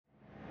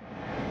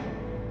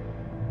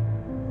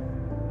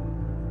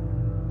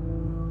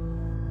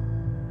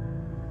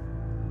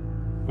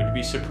You'd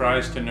be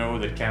surprised to know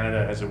that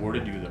Canada has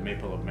awarded you the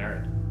Maple of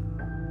Merit.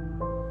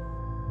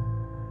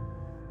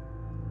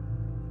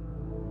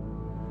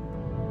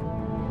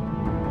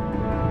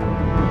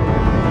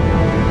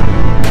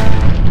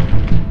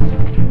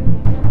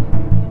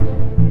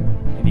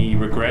 Any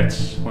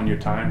regrets on your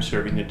time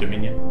serving the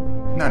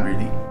Dominion? Not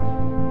really.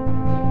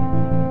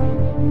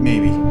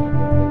 Maybe.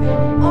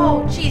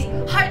 Oh,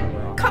 jeez.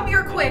 Hi, come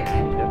here quick.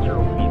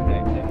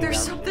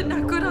 There's something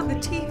not good on the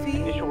TV.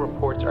 Initial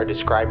reports are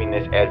describing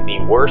this as the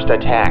worst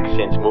attack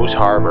since Moose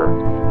Harbor.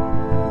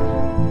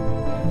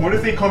 What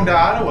if they come to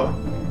Ottawa?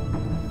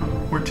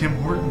 We're Tim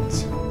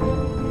Hortons.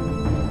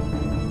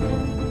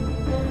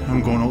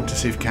 I'm going out to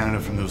save Canada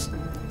from those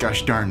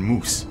gosh darn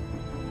moose.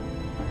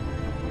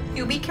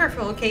 You be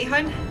careful, okay,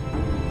 hun?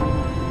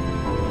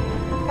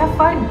 Have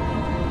fun.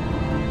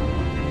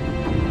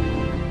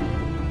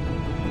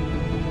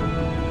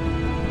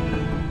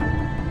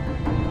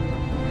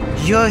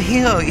 You're a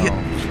hero.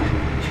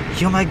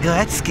 You're my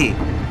Gretzky.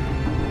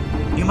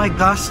 You're my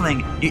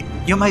Gosling.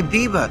 You're my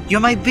Bieber. You're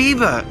my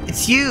Bieber.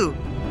 It's you.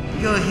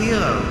 You're a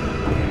hero.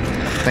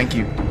 Thank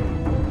you.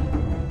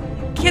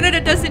 Canada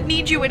doesn't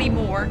need you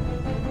anymore.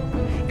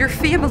 Your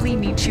family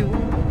needs you.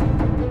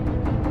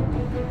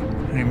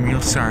 I'm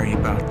real sorry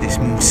about this,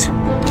 Moose.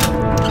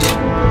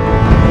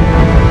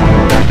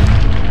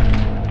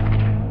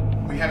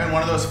 We having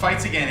one of those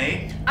fights again,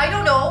 eh? I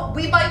don't know.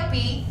 We might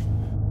be.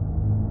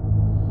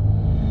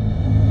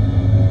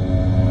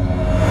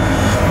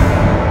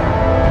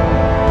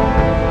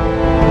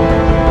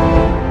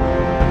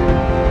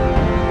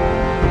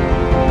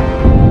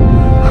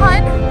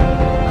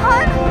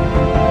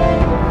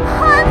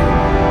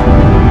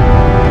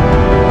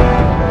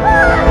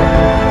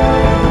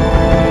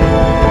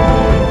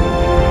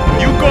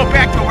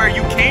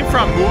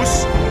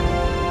 Moose.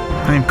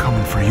 I am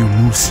coming for you,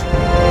 Moose.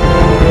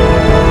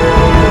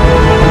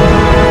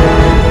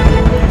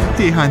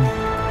 Hey, hon.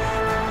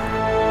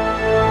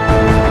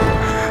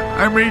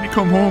 I'm ready to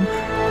come home.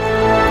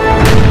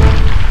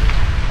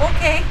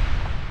 Okay.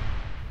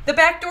 The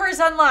back door is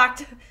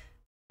unlocked.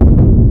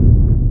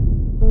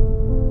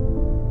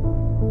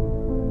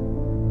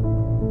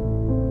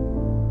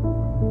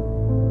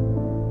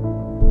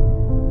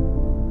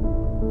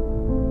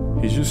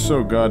 He's just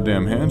so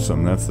goddamn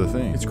handsome, that's the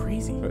thing. It's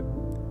crazy.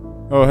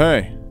 Oh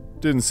hey,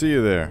 didn't see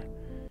you there.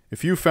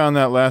 If you found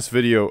that last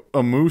video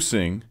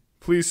amusing,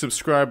 please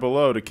subscribe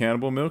below to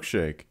Cannibal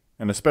Milkshake.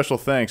 And a special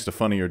thanks to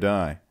Funny or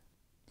Die.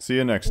 See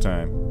you next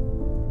time.